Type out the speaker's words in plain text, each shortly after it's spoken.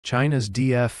China's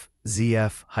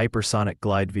DF-ZF Hypersonic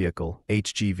Glide Vehicle,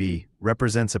 HGV,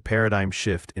 represents a paradigm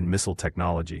shift in missile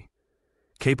technology.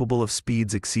 Capable of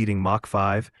speeds exceeding Mach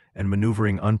 5 and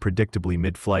maneuvering unpredictably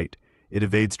mid-flight, it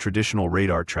evades traditional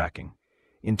radar tracking.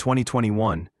 In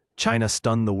 2021, China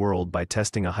stunned the world by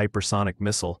testing a hypersonic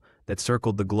missile that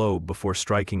circled the globe before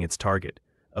striking its target,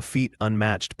 a feat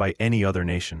unmatched by any other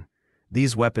nation.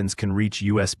 These weapons can reach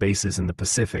U.S. bases in the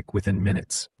Pacific within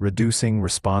minutes, reducing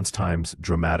response times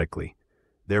dramatically.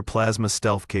 Their plasma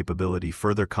stealth capability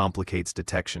further complicates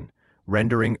detection,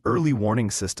 rendering early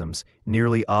warning systems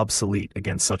nearly obsolete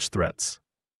against such threats.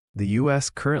 The U.S.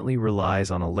 currently relies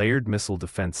on a layered missile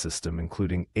defense system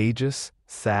including Aegis,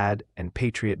 THAAD, and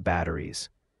Patriot batteries.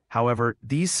 However,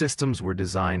 these systems were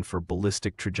designed for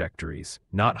ballistic trajectories,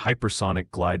 not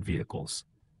hypersonic glide vehicles.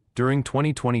 During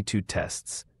 2022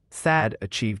 tests, THAAD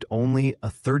achieved only a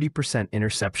 30%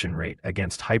 interception rate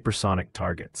against hypersonic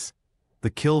targets. The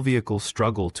kill vehicles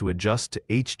struggle to adjust to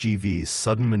HGV's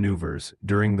sudden maneuvers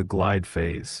during the glide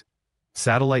phase.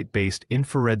 Satellite-based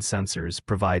infrared sensors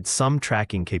provide some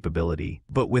tracking capability,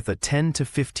 but with a 10 to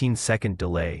 15-second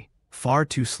delay, far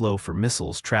too slow for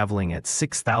missiles traveling at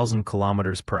 6,000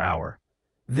 kilometers per hour.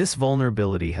 This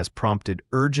vulnerability has prompted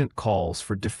urgent calls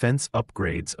for defense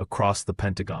upgrades across the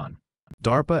Pentagon.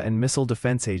 DARPA and Missile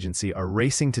Defense Agency are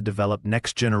racing to develop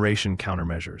next-generation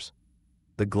countermeasures.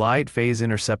 The Glide Phase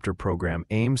Interceptor program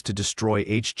aims to destroy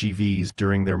HGVs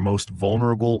during their most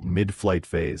vulnerable mid-flight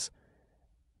phase.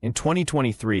 In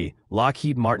 2023,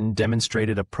 Lockheed Martin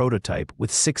demonstrated a prototype with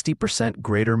 60%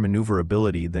 greater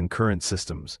maneuverability than current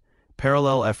systems.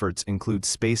 Parallel efforts include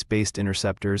space-based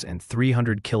interceptors and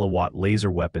 300-kilowatt laser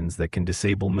weapons that can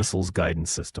disable missiles' guidance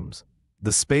systems.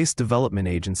 The Space Development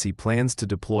Agency plans to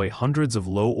deploy hundreds of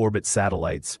low-orbit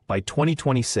satellites by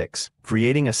 2026,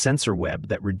 creating a sensor web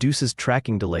that reduces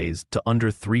tracking delays to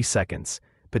under 3 seconds,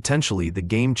 potentially the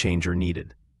game-changer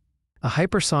needed. A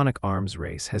hypersonic arms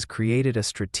race has created a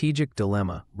strategic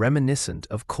dilemma reminiscent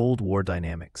of Cold War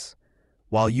dynamics.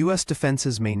 While U.S.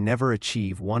 defenses may never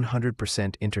achieve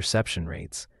 100% interception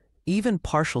rates, even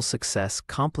partial success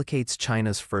complicates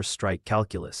China's first strike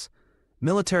calculus.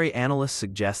 Military analysts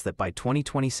suggest that by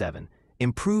 2027,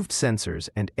 improved sensors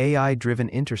and AI-driven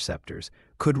interceptors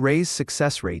could raise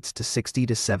success rates to 60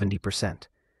 to 70%.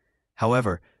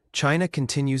 However, China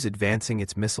continues advancing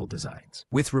its missile designs,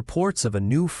 with reports of a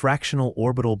new fractional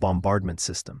orbital bombardment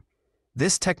system.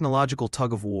 This technological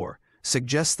tug-of-war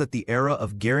suggests that the era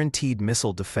of guaranteed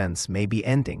missile defense may be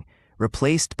ending,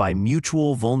 replaced by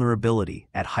mutual vulnerability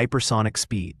at hypersonic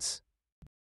speeds.